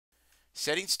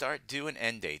Setting start, due, and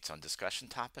end dates on discussion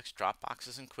topics,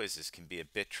 Dropboxes, and quizzes can be a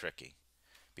bit tricky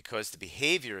because the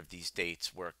behavior of these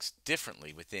dates works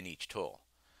differently within each tool.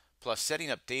 Plus, setting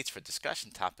up dates for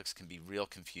discussion topics can be real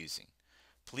confusing.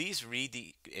 Please read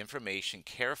the information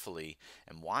carefully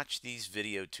and watch these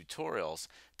video tutorials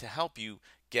to help you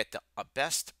get the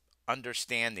best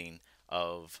understanding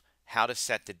of how to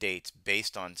set the dates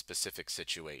based on specific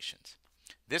situations.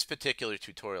 This particular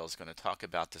tutorial is going to talk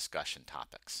about discussion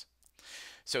topics.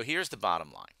 So here's the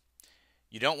bottom line.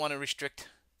 You don't want to restrict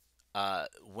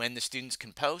when the students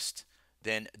can post,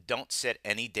 then don't set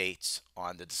any dates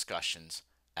on the discussions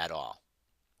at all.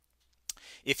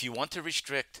 If you want to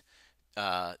restrict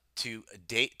to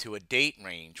a date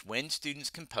range when students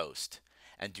can post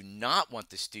and do not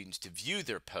want the students to view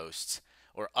their posts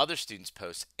or other students'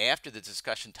 posts after the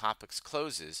discussion topics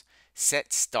closes,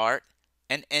 set start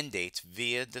and end dates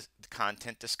via the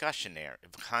content discussion area,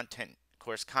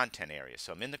 course content area.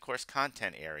 So I'm in the course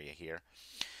content area here,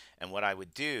 and what I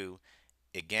would do,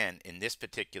 again, in this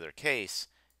particular case,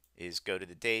 is go to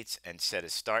the dates and set a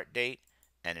start date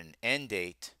and an end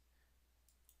date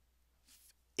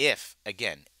if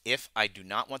I do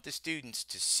not want the students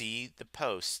to see the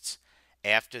posts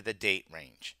after the date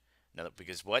range. Now,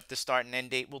 because what the start and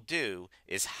end date will do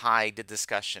is hide the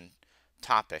discussion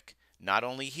topic, not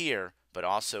only here, but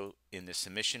also in the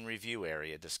submission review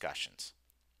area discussions.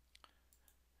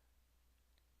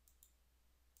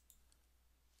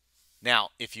 Now,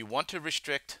 if you want to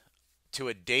restrict to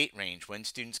a date range when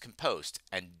students can post,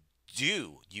 and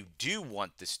you do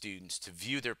want the students to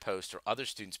view their post or other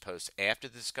students' posts after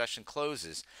the discussion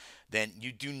closes, then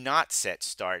you do not set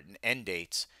start and end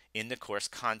dates in the course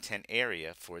content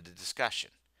area for the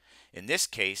discussion. In this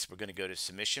case, we're going to go to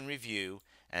submission review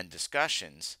and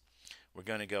discussions. We're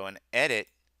going to go and edit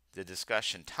the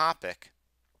discussion topic.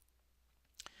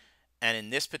 And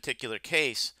in this particular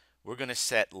case, we're going to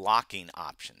set locking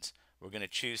options. We're going to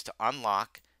choose to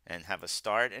unlock and have a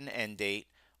start and end date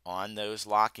on those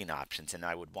locking options, and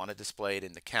I would want to display it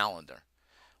in the calendar.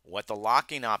 What the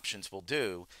locking options will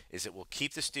do is it will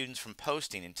keep the students from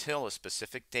posting until a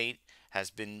specific date has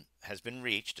been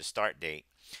reached, a start date,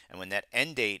 and when that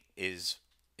end date is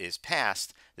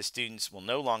passed, the students will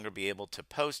no longer be able to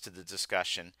post to the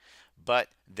discussion, but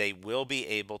they will be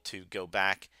able to go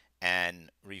back and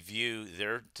review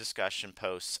their discussion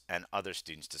posts and other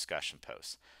students' discussion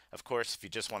posts. Of course, if you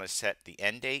just want to set the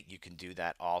end date, you can do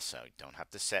that also. You don't have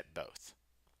to set both.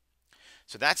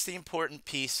 So that's the important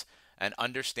piece and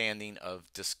understanding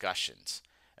of discussions.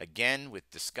 Again, with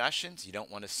discussions, you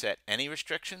don't want to set any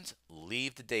restrictions.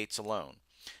 Leave the dates alone.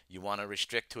 You want to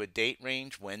restrict to a date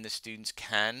range when the students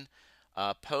can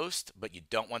post, but you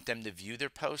don't want them to view their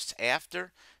posts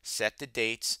after. Set the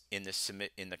dates in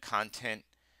the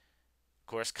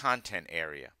course content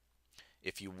area.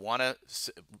 If you want to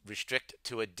restrict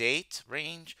to a date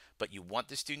range, but you want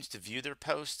the students to view their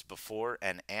posts before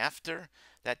and after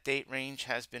that date range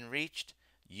has been reached,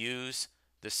 use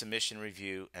the submission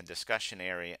review and discussion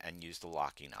area and use the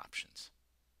locking options.